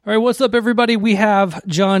All right, what's up, everybody? We have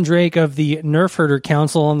John Drake of the Nerf Herder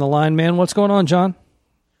Council on the line, man. What's going on, John?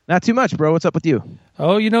 Not too much, bro. What's up with you?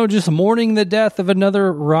 Oh, just mourning the death of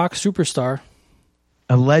another rock superstar.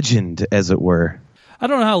 A legend, as it were. I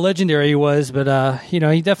don't know how legendary he was, but, he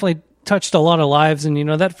definitely touched a lot of lives. And,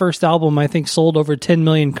 that first album, I think, sold over 10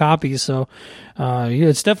 million copies. So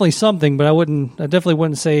it's definitely something, but I definitely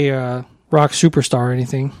wouldn't say rock superstar or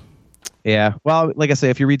anything. Yeah. Well, like I say,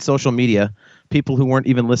 if you read social media, people who weren't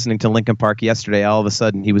even listening to Linkin Park yesterday, all of a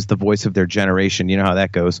sudden he was the voice of their generation. You know how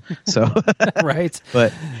that goes. So right.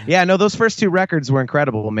 But yeah, no, those first two records were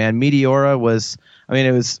incredible, man. Meteora was,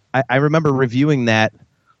 I remember reviewing that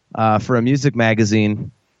for a music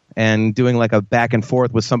magazine and doing like a back and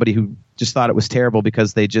forth with somebody who just thought it was terrible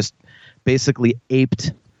because they just basically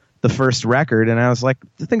aped the first record. And I was like,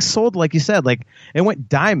 the thing sold, like you said, like it went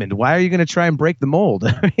diamond. Why are you going to try and break the mold?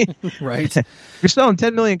 Right. You're selling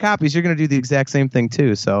 10 million copies. You're going to do the exact same thing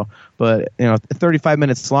too. So, but 35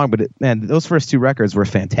 minutes long, but man, those first two records were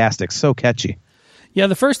fantastic. So catchy. Yeah,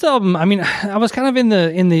 the first album, I was kind of in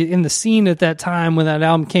the scene at that time when that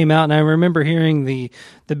album came out, and I remember hearing the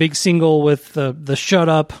big single with the shut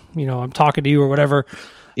up, I'm talking to you or whatever.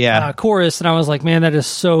 Yeah, chorus, and I was like, man, that is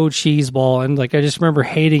so cheeseball, and like I just remember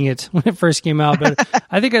hating it when it first came out. But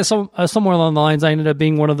I think somewhere along the lines, I ended up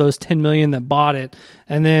being one of those 10 million that bought it.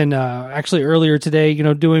 And then actually earlier today,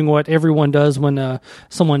 doing what everyone does when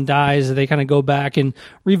someone dies, they kind of go back and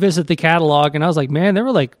revisit the catalog. And I was like, man,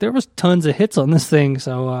 there was tons of hits on this thing.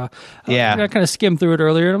 So I kind of skimmed through it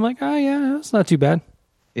earlier, and I'm like, oh yeah, it's not too bad.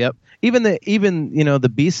 Yep. Even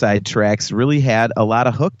the B-side tracks really had a lot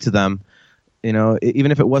of hook to them.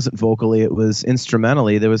 Even if it wasn't vocally, it was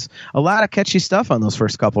instrumentally. There was a lot of catchy stuff on those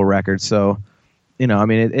first couple records. So,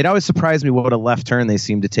 it always surprised me what a left turn they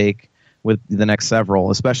seemed to take with the next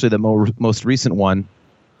several, especially the most recent one.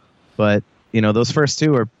 But, those first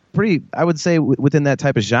two are pretty, I would say, within that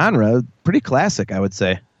type of genre, pretty classic, I would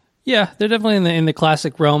say. Yeah, they're definitely in the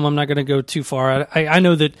classic realm. I'm not going to go too far. I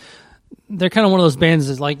know that they're kind of one of those bands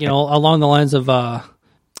that's like, along the lines of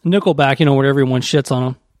Nickelback, where everyone shits on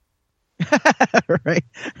them. Right.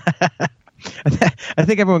 I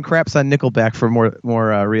think everyone craps on Nickelback for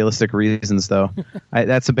more realistic reasons, though.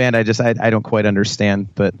 That's a band I don't quite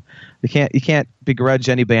understand. But you can't begrudge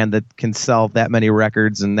any band that can sell that many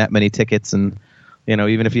records and that many tickets, and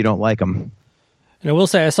even if you don't like them. And I will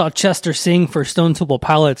say I saw Chester sing for Stone Temple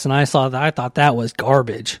Pilots, and I thought that was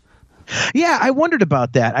garbage. Yeah, I wondered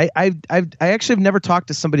about that. I actually have never talked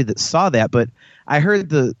to somebody that saw that, but I heard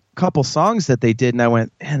the couple songs that they did, and I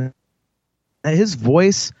went, man, his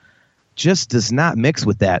voice just does not mix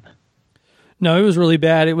with that. No, it was really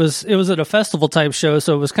bad. It was at a festival type show,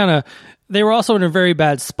 so it was kind of. They were also in a very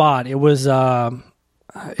bad spot. It was,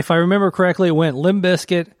 if I remember correctly, it went Limp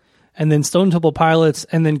Bizkit, and then Stone Temple Pilots,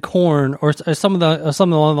 and then Korn, or some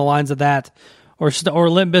along the lines of that, or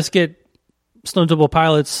Limp Bizkit, Stone Temple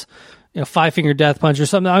Pilots, Five Finger Death Punch or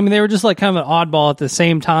something. They were just like kind of an oddball at the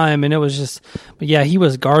same time, and it was just. But yeah, he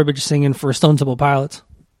was garbage singing for Stone Temple Pilots.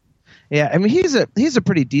 Yeah, he's a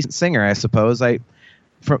pretty decent singer, I suppose.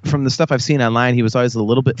 From the stuff I've seen online, he was always a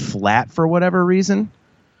little bit flat for whatever reason.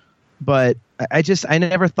 But I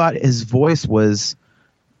never thought his voice was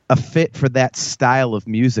a fit for that style of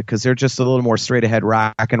music because they're just a little more straight ahead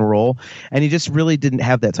rock and roll, and he just really didn't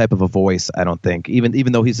have that type of a voice. I don't think,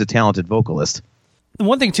 even though he's a talented vocalist. The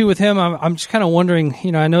one thing too with him, I'm just kind of wondering.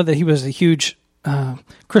 I know that he was a huge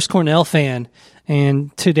Chris Cornell fan.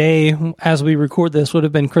 And today, as we record this, would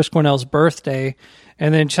have been Chris Cornell's birthday.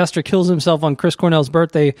 And then Chester kills himself on Chris Cornell's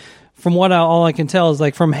birthday. From all I can tell is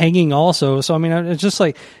like from hanging also. So, it's just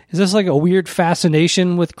like, is this like a weird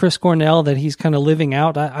fascination with Chris Cornell that he's kind of living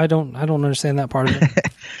out? I don't understand that part of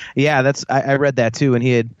it. Yeah, I read that too. And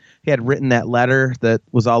he had written that letter that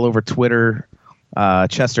was all over Twitter.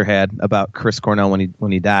 Chester had about Chris Cornell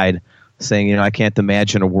when he died, saying, I can't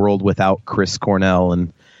imagine a world without Chris Cornell.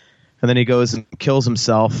 And then he goes and kills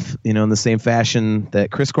himself, in the same fashion that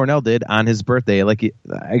Chris Cornell did on his birthday. I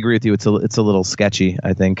agree with you. It's a little sketchy,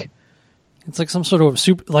 I think. It's like some sort of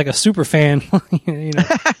a super fan.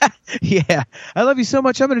 Yeah, I love you so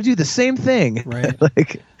much. I'm going to do the same thing. Right.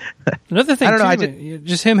 Another thing, I don't know.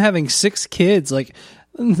 Just him having 6 kids. Like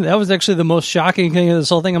that was actually the most shocking thing of this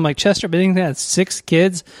whole thing. I'm like, Chester Bennington had 6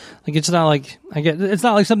 kids. Like it's not like it's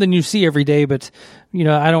not like something you see every day, but.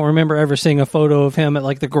 I don't remember ever seeing a photo of him at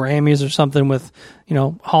like the Grammys or something with,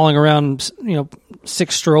 hauling around,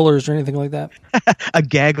 6 strollers or anything like that. A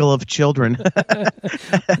gaggle of children.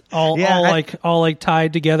 all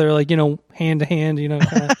tied together, like, hand to hand,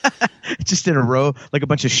 Just in a row, like a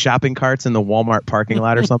bunch of shopping carts in the Walmart parking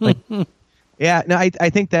lot or something. Yeah, no, I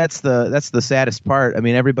think that's the saddest part. I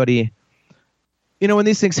mean, everybody, when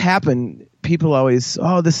these things happen, people always,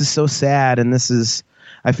 oh, this is so sad, and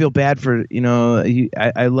I feel bad for,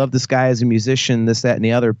 I love this guy as a musician, this, that, and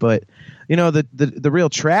the other, but the real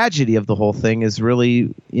tragedy of the whole thing is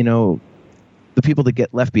really, the people that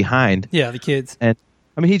get left behind. Yeah, the kids. And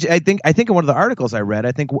I mean, I think in one of the articles I read,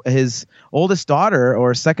 I think his oldest daughter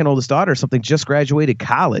or second oldest daughter or something just graduated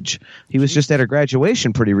college. He was just at her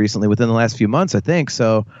graduation pretty recently, within the last few months, I think.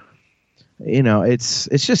 So, it's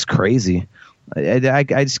just crazy. I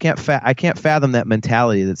just can't fathom that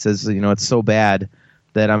mentality that says, it's so bad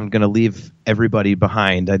that I'm going to leave everybody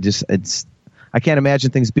behind. I can't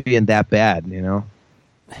imagine things being that bad,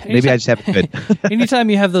 Maybe I just have it good. Anytime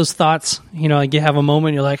you have those thoughts, like you have a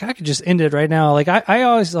moment, you're like, I could just end it right now. Like I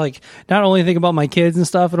always like not only think about my kids and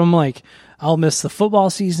stuff, and I'm like, I'll miss the football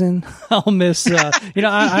season. I'll miss,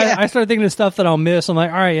 I start thinking of stuff that I'll miss. I'm like,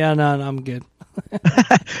 all right, yeah, no, I'm good.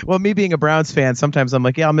 Well, me being a Browns fan, sometimes I'm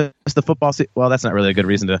like, yeah, I'll miss the football season. Well, that's not really a good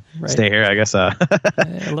reason to stay here, I guess.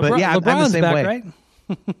 But yeah, I'm the same back, way. Right?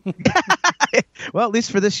 Well, at least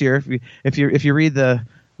for this year, if you read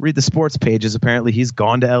the sports pages, apparently he's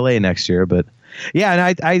gone to LA next year. But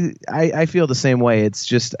yeah, and I feel the same way. It's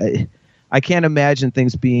just I can't imagine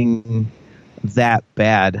things being that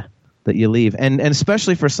bad that you leave, and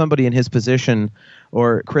especially for somebody in his position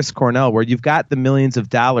or Chris Cornell, where you've got the millions of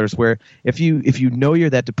dollars, where if you know you're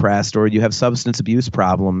that depressed or you have substance abuse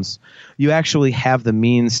problems, you actually have the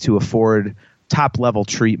means to afford top level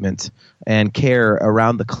treatment and care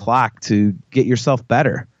around the clock to get yourself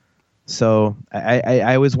better. So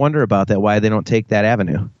I always wonder about that, why they don't take that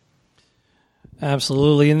avenue.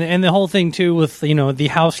 Absolutely. And the whole thing too with, the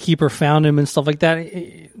housekeeper found him and stuff like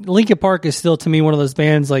that. Linkin Park is still to me one of those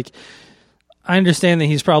bands, like, I understand that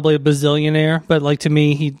he's probably a bazillionaire, but like to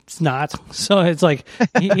me, he's not. So it's like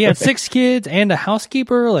he had 6 kids and a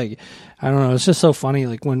housekeeper. Like, I don't know. It's just so funny.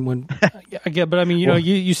 Like when I get, but I mean,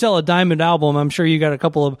 you sell a Diamond album, I'm sure you got a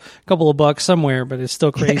couple of bucks somewhere, but it's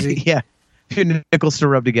still crazy. Yeah. A few nickels to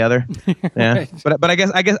rub together. Yeah. Right. But I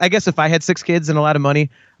guess if I had 6 kids and a lot of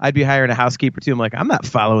money, I'd be hiring a housekeeper too. I'm like, I'm not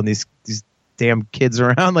following these damn kids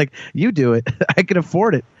around. Like, you do it. I can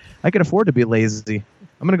afford it. I can afford to be lazy.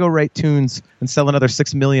 I'm going to go write tunes and sell another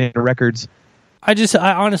 6 million records. I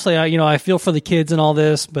honestly, I feel for the kids and all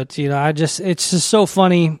this, but it's just so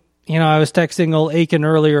funny. I was texting old Aiken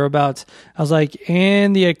earlier I was like,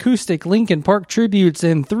 and the acoustic Linkin Park tributes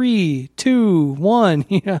in 3, 2, 1.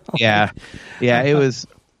 Yeah, it was,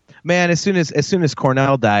 man. As soon as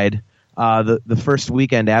Cornell died, the first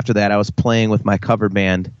weekend after that, I was playing with my cover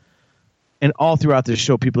band, and all throughout the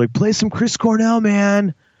show, people were like, play some Chris Cornell,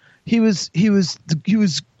 man. He was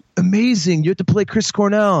amazing. You have to play Chris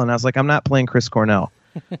Cornell, and I was like, I'm not playing Chris Cornell.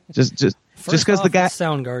 Just because the guy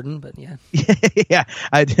Soundgarden, but yeah. Yeah.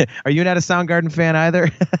 Are you not a Soundgarden fan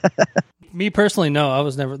either? Me personally, no, I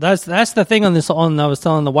was never. That's the thing on this. I was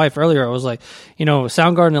telling the wife earlier. I was like,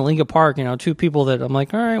 Soundgarden and Linkin Park. 2 people that I'm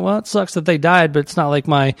like, all right, well, it sucks that they died, but it's not like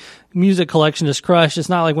my music collection is crushed. It's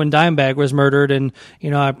not like when Dimebag was murdered, and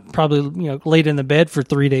I probably laid in the bed for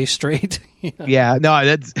 3 days straight. Yeah, no,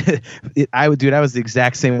 that's I was the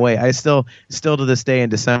exact same way. I still to this day in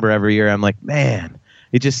December every year, I'm like, man,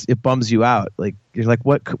 it bums you out. Like, you're like,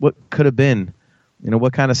 what could have been?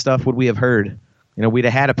 What kind of stuff would we have heard? We'd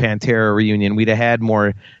have had a Pantera reunion. We'd have had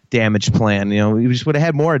more Damage Plan. We just would have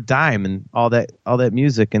had more Dime and all that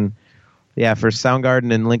music. And yeah, for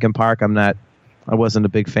Soundgarden and Linkin Park, I wasn't a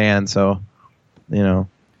big fan. So,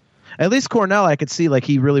 at least Cornell, I could see like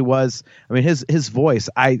he really was. I mean, his voice.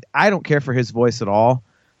 I don't care for his voice at all,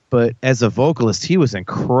 but as a vocalist, he was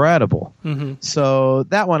incredible. Mm-hmm. So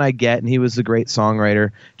that one I get, and he was a great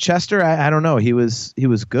songwriter. Chester, I don't know. He was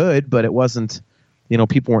good, but it wasn't.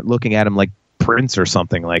 People weren't looking at him like Prince or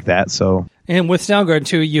something like that. So, and with Soundgarden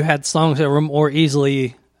too, you had songs that were more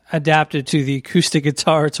easily adapted to the acoustic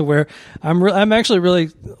guitar, to where I'm actually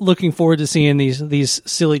really looking forward to seeing these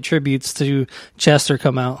silly tributes to Chester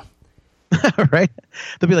come out. Right,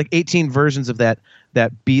 there'll be like 18 versions of that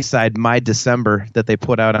B-side My December that they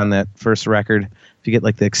put out on that first record. If you get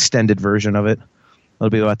like the extended version of it,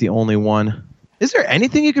 that'll be about the only one. Is there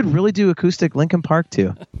anything you could really do acoustic Linkin Park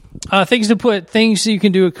to? Things you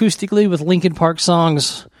can do acoustically with Linkin Park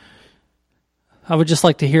songs. I would just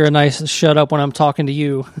like to hear a nice "Shut up when I'm talking to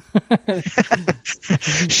you."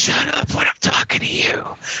 Shut up when I'm talking to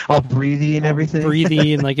you. All breathy and everything.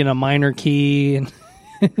 Breathy and like in a minor key, and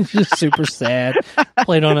it's just super sad.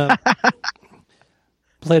 Played on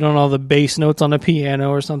all the bass notes on a piano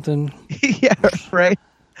or something. Yeah, right.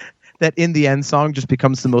 that in the end song just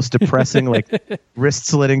becomes the most depressing, like wrist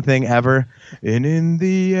slitting thing ever. And in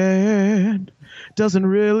the end, doesn't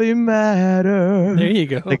really matter. There you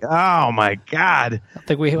go. Like, oh my God. I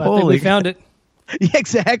think we found it. Yeah,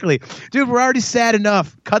 exactly. Dude, we're already sad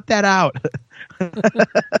enough. Cut that out.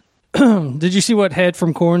 Did you see what Head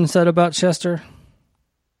from Korn said about Chester?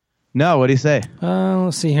 No, what do you say?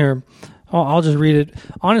 Let's see here. I'll just read it.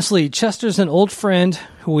 Honestly, Chester's an old friend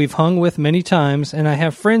who we've hung with many times, and I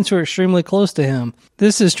have friends who are extremely close to him.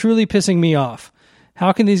 This is truly pissing me off.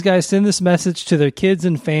 How can these guys send this message to their kids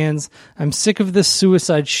and fans? I'm sick of this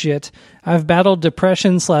suicide shit. I've battled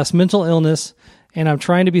depression/mental illness, and I'm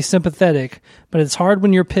trying to be sympathetic, but it's hard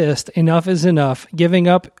when you're pissed. Enough is enough. Giving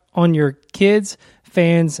up on your kids,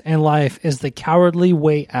 fans, and life is the cowardly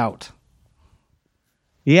way out.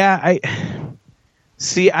 Yeah,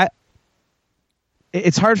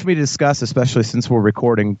 it's hard for me to discuss, especially since we're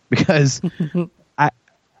recording, because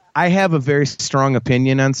I have a very strong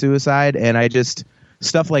opinion on suicide, and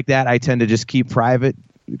stuff like that I tend to just keep private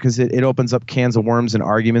because it opens up cans of worms and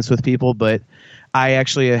arguments with people. But I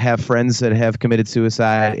actually have friends that have committed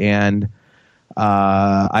suicide, and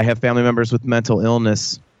I have family members with mental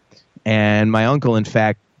illness, and my uncle, in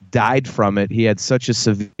fact, died from it. He had such a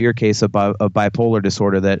severe case of bipolar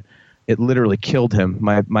disorder that it literally killed him.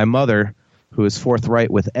 My mother, who is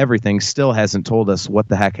forthright with everything, still hasn't told us what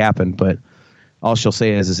the heck happened, but all she'll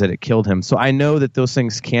say is that it killed him. So I know that those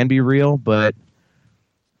things can be real, but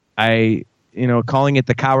calling it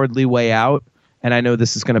the cowardly way out, and I know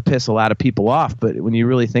this is going to piss a lot of people off, but when you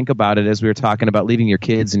really think about it, as we were talking about leaving your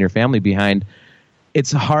kids and your family behind,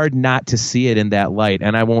 it's hard not to see it in that light.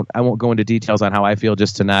 And I won't go into details on how I feel,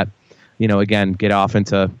 just to not, again, get off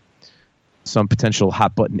into some potential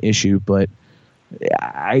hot button issue, but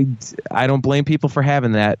I don't blame people for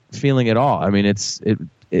having that feeling at all. I mean, if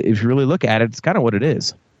you really look at it, it's kind of what it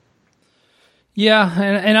is. Yeah,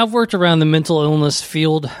 and I've worked around the mental illness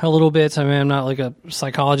field a little bit. I mean, I'm not like a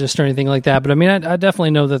psychologist or anything like that, but I mean, I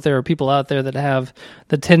definitely know that there are people out there that have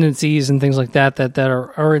the tendencies and things like that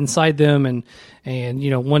are inside them, and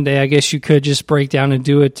one day I guess you could just break down and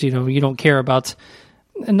do it. You don't care about,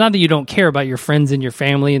 not that you don't care about your friends and your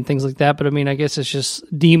family and things like that, but I mean, I guess it's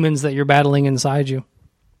just demons that you're battling inside you.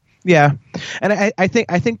 Yeah, and I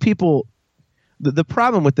think people. The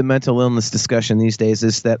problem with the mental illness discussion these days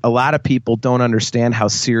is that a lot of people don't understand how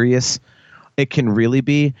serious it can really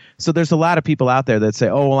be. So there's a lot of people out there that say,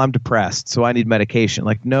 oh, well, I'm depressed, so I need medication.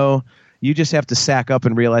 Like, no, you just have to sack up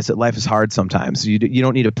and realize that life is hard sometimes. You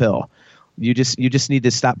don't need a pill. You just need to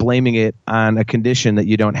stop blaming it on a condition that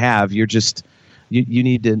you don't have. You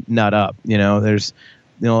need to nut up. There's,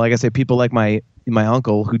 like I say, people like my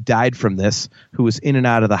uncle who died from this, who was in and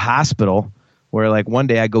out of the hospital, where like one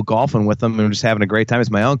day I go golfing with him and I'm just having a great time as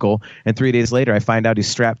my uncle, and 3 days later I find out he's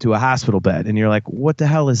strapped to a hospital bed, and you're like, what the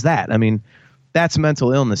hell is that? I mean, that's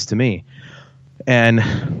mental illness to me.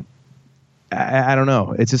 And I don't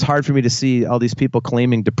know. It's just hard for me to see all these people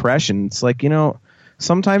claiming depression. It's like,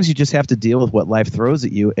 sometimes you just have to deal with what life throws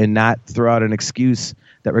at you and not throw out an excuse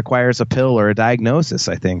that requires a pill or a diagnosis,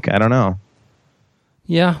 I think. I don't know.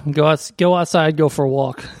 Yeah, go outside, go for a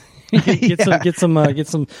walk. Get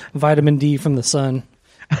some vitamin D from the sun.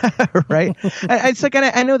 Right. It's like,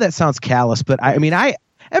 I know that sounds callous, but I mean,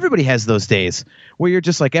 everybody has those days where you're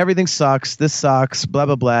just like, everything sucks, this sucks, blah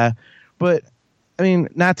blah blah. But I mean,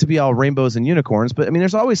 not to be all rainbows and unicorns, but I mean,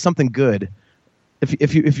 there's always something good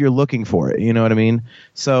if you're looking for it. You know what I mean?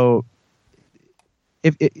 So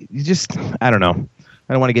if you just, I don't know.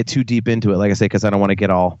 I don't want to get too deep into it, like I say, because I don't want to get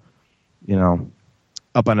all,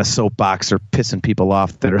 up on a soapbox or pissing people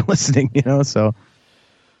off that are listening, so.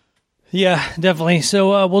 Yeah, definitely.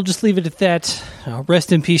 So we'll just leave it at that.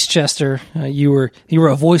 Rest in peace, Chester. You were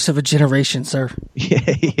a voice of a generation, sir.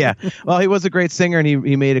 Yeah. Well, he was a great singer, and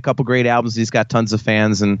he made a couple great albums. He's got tons of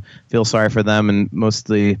fans, and feel sorry for them, and most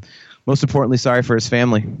importantly, sorry for his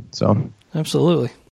family. So. Absolutely.